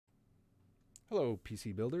Hello,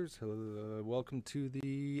 PC builders. Welcome to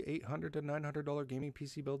the $800 to $900 gaming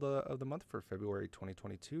PC build of the month for February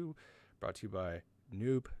 2022, brought to you by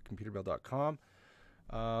NewbComputerBuild.com.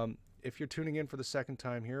 If you're tuning in for the second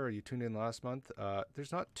time here, or you tuned in last month,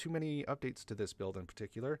 there's not too many updates to this build in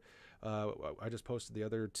particular. I just posted the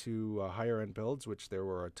other two higher end builds, which there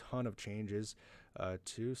were a ton of changes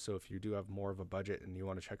to. So if you do have more of a budget and you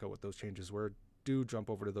want to check out what those changes were, do jump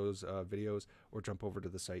over to those videos or jump over to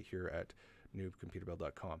the site here at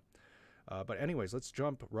NewbComputerBuild.com. But anyways, let's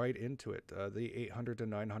jump right into it. The $800 to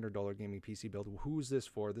 $900 gaming PC build. Who's this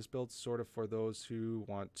for? This build's sort of for those who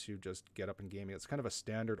want to just get up in gaming. It's kind of a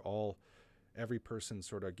standard every person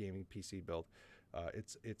sort of gaming PC build.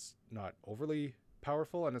 It's not overly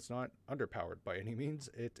powerful and it's not underpowered by any means.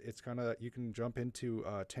 It's kind of, you can jump into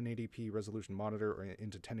 1080p resolution monitor or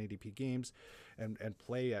into 1080p games and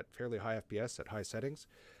play at fairly high FPS at high settings.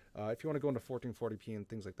 If you want to go into 1440p and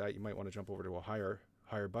things like that, you might want to jump over to a higher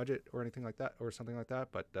budget or anything like that, or something like that.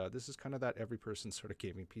 But this is kind of that every person sort of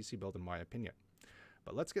gaming PC build in my opinion.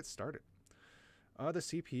 But let's get started. The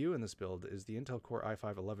CPU in this build is the Intel Core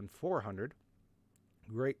i5-11400.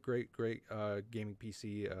 Great gaming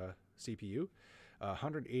PC CPU.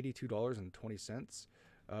 $182.20.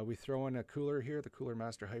 We throw in a cooler here, the Cooler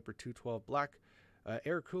Master Hyper 212 Black.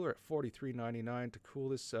 Air cooler at $43.99 to cool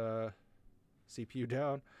this CPU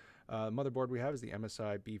down. Motherboard we have is the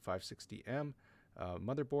MSI B560M.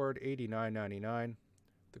 Motherboard $89.99.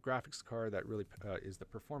 The graphics card that really is the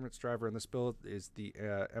performance driver in this build is the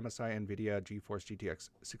MSI NVIDIA GeForce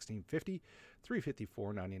GTX 1650,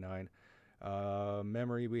 $354.99.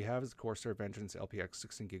 Memory we have is the Corsair Vengeance LPX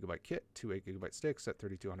 16GB kit, two 8GB sticks at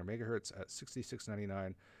 3200 MHz at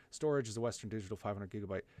 $66.99. Storage is a Western Digital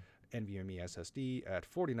 500GB NVMe SSD at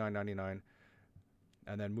 $49.99.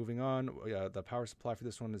 And then moving on, the power supply for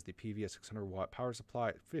this one is the PVA 600 watt power supply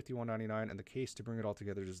at $51.99, and the case to bring it all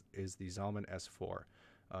together is the Zalman S4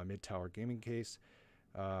 mid-tower gaming case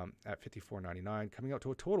at $54.99, coming out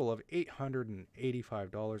to a total of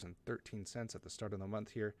 $885.13 at the start of the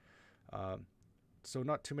month here. So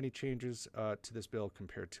not too many changes to this build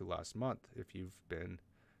compared to last month if you've been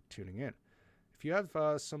tuning in. If you have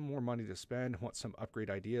some more money to spend, want some upgrade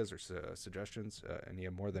ideas or suggestions, and you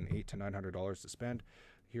have more than $800 to $900 to spend,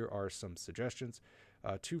 here are some suggestions.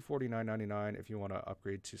 $249.99 if you want to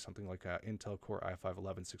upgrade to something like an Intel Core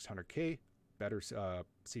i5-11600K, better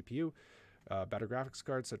CPU, better graphics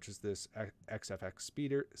cards such as this XFX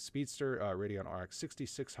Speedster Radeon RX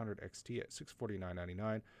 6600 XT at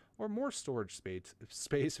 $649.99, or more storage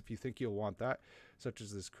space if you think you'll want that, such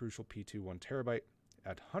as this Crucial P2 1TB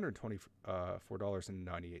at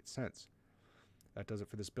 $124.98. That does it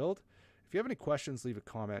for this build. If you have any questions, leave a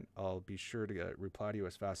comment. I'll be sure to reply to you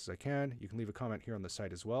as fast as I can. You can leave a comment here on the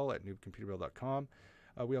site as well at newbcomputerbuild.com.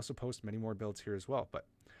 We also post many more builds here as well.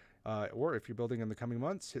 Or if you're building in the coming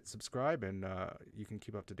months, hit subscribe and you can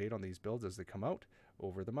keep up to date on these builds as they come out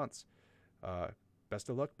over the months. Best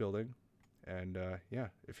of luck building. And yeah,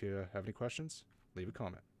 if you have any questions, leave a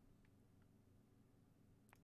comment.